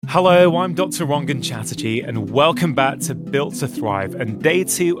Hello, I'm Dr. Rangan Chatterjee, and welcome back to Built to Thrive and day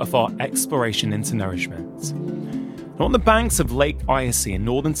 2 of our exploration into nourishment. Now, on the banks of Lake Eyasi in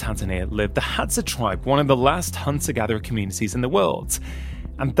northern Tanzania lived the Hadza tribe, one of the last hunter-gatherer communities in the world.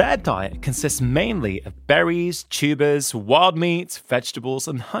 And their diet consists mainly of berries, tubers, wild meat, vegetables,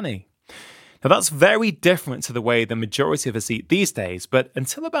 and honey. Now, that's very different to the way the majority of us eat these days, but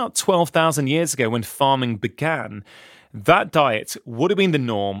until about 12,000 years ago when farming began, that diet would have been the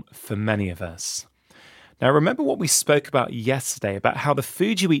norm for many of us. Now, remember what we spoke about yesterday about how the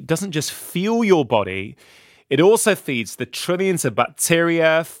food you eat doesn't just fuel your body, it also feeds the trillions of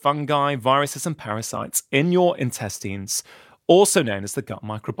bacteria, fungi, viruses, and parasites in your intestines, also known as the gut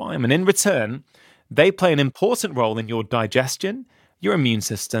microbiome. And in return, they play an important role in your digestion, your immune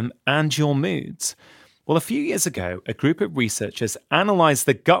system, and your moods. Well, a few years ago, a group of researchers analyzed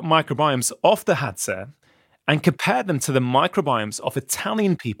the gut microbiomes of the Hadza and compared them to the microbiomes of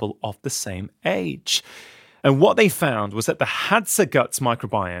Italian people of the same age. And what they found was that the Hadza gut's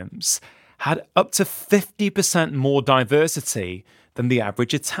microbiomes had up to 50% more diversity than the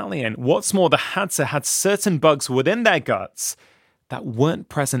average Italian. What's more, the Hadza had certain bugs within their guts that weren't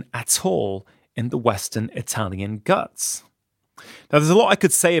present at all in the Western Italian guts. Now, there's a lot I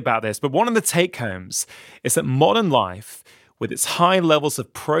could say about this, but one of the take-homes is that modern life, with its high levels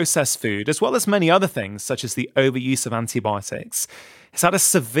of processed food, as well as many other things, such as the overuse of antibiotics, has had a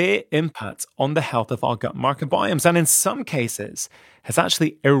severe impact on the health of our gut microbiomes, and in some cases, has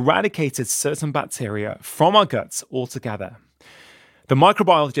actually eradicated certain bacteria from our guts altogether. The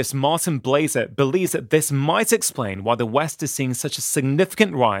microbiologist Martin Blaser believes that this might explain why the West is seeing such a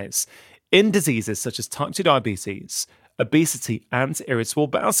significant rise in diseases such as type 2 diabetes, obesity, and irritable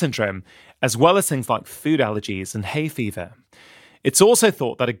bowel syndrome, as well as things like food allergies and hay fever. It's also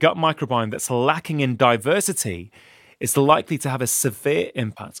thought that a gut microbiome that's lacking in diversity is likely to have a severe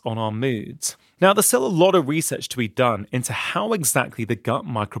impact on our moods. Now, there's still a lot of research to be done into how exactly the gut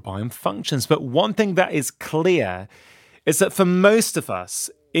microbiome functions, but one thing that is clear is that for most of us,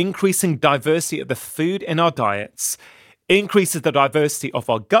 increasing diversity of the food in our diets increases the diversity of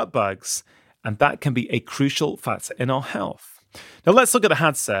our gut bugs, and that can be a crucial factor in our health. Now let's look at the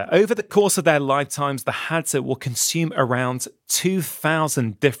Hadza. Over the course of their lifetimes, the Hadza will consume around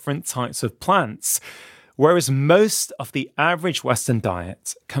 2,000 different types of plants, whereas most of the average Western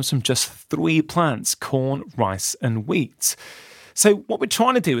diet comes from just 3 plants: corn, rice, and wheat. So what we're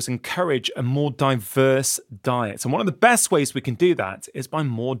trying to do is encourage a more diverse diet. And one of the best ways we can do that is by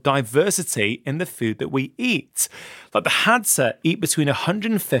more diversity in the food that we eat. Like the Hadza eat between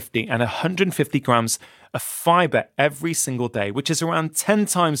 150 and 150 grams of fiber every single day, which is around 10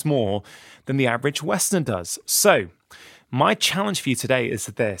 times more than the average Western does. So my challenge for you today is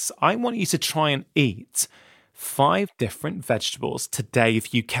this. I want you to try and eat 5 different vegetables today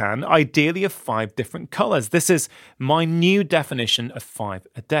if you can, ideally of 5 different colors. This is my new definition of 5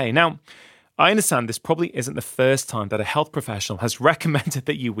 a day. Now, I understand this probably isn't the first time that a health professional has recommended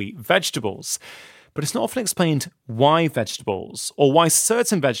that you eat vegetables, but it's not often explained why vegetables or why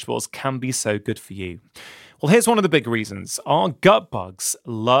certain vegetables can be so good for you. Well, here's one of the big reasons. Our gut bugs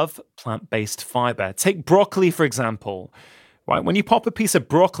love plant-based fiber. Take broccoli, for example. Right, when you pop a piece of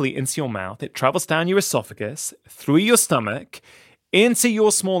broccoli into your mouth, it travels down your esophagus, through your stomach, into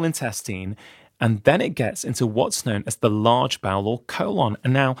your small intestine, and then it gets into what's known as the large bowel or colon.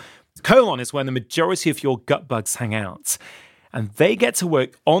 And now, colon is where the majority of your gut bugs hang out. And they get to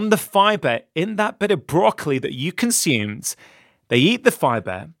work on the fiber in that bit of broccoli that you consumed. They eat the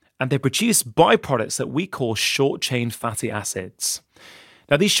fiber, and they produce byproducts that we call short-chain fatty acids.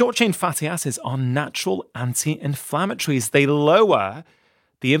 Now, these short-chain fatty acids are natural anti-inflammatories. They lower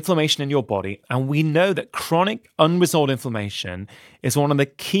the inflammation in your body, and we know that chronic unresolved inflammation is one of the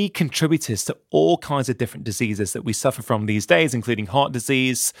key contributors to all kinds of different diseases that we suffer from these days, including heart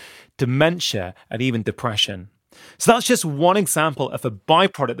disease, dementia, and even depression. So that's just one example of a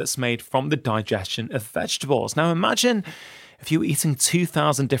byproduct that's made from the digestion of vegetables. Now, imagine if you were eating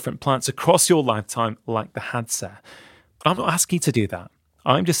 2,000 different plants across your lifetime like the Hadza. But I'm not asking you to do that.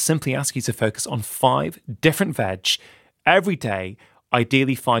 I'm just simply asking you to focus on 5 different veg every day,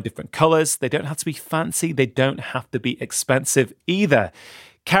 ideally 5 different colors. They don't have to be fancy. They don't have to be expensive either.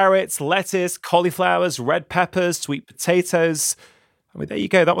 Carrots, lettuce, cauliflowers, red peppers, sweet potatoes. I mean, there you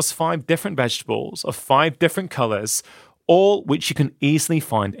go. That was 5 different vegetables of 5 different colors, all which you can easily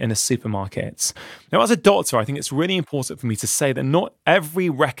find in a supermarket. Now, as a doctor, I think it's really important for me to say that not every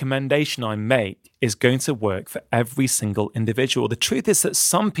recommendation I make is going to work for every single individual. The truth is that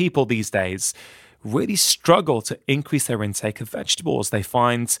some people these days really struggle to increase their intake of vegetables. They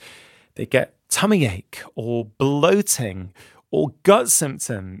find they get tummy ache or bloating or gut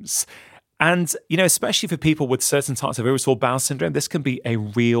symptoms. And, especially for people with certain types of irritable bowel syndrome, this can be a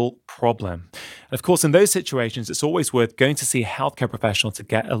real problem. And of course, in those situations, it's always worth going to see a healthcare professional to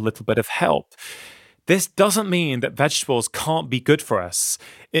get a little bit of help. This doesn't mean that vegetables can't be good for us.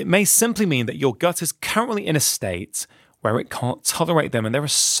 It may simply mean that your gut is currently in a state where it can't tolerate them. And there are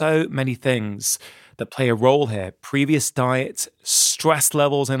so many things that play a role here. Previous diet, stress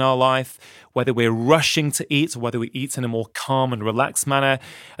levels in our life, whether we're rushing to eat or whether we eat in a more calm and relaxed manner.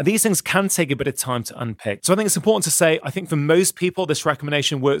 And these things can take a bit of time to unpick. So I think it's important to say, I think for most people, this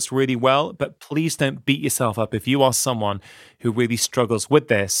recommendation works really well, but please don't beat yourself up. If you are someone who really struggles with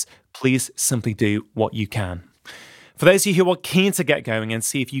this, please simply do what you can. For those of you who are keen to get going and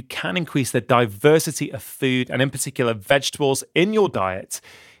see if you can increase the diversity of food, and in particular vegetables in your diet,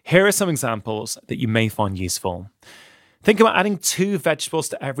 here are some examples that you may find useful. Think about adding 2 vegetables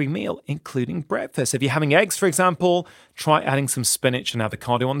to every meal, including breakfast. If you're having eggs, for example, try adding some spinach and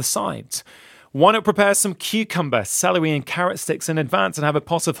avocado on the side. Why not prepare some cucumber, celery, and carrot sticks in advance and have a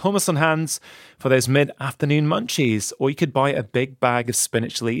pot of hummus on hand for those mid-afternoon munchies? Or you could buy a big bag of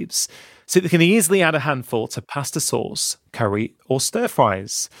spinach leaves so that you can easily add a handful to pasta sauce, curry, or stir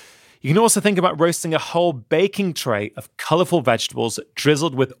fries. You can also think about roasting a whole baking tray of colourful vegetables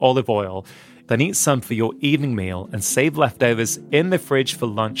drizzled with olive oil. Then eat some for your evening meal and save leftovers in the fridge for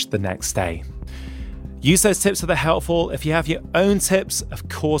lunch the next day. Use those tips if they're helpful. If you have your own tips, of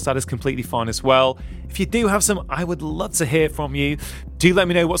course, that is completely fine as well. If you do have some, I would love to hear from you. Do let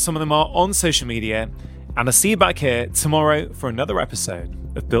me know what some of them are on social media. And I'll see you back here tomorrow for another episode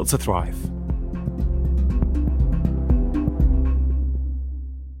of Built to Thrive.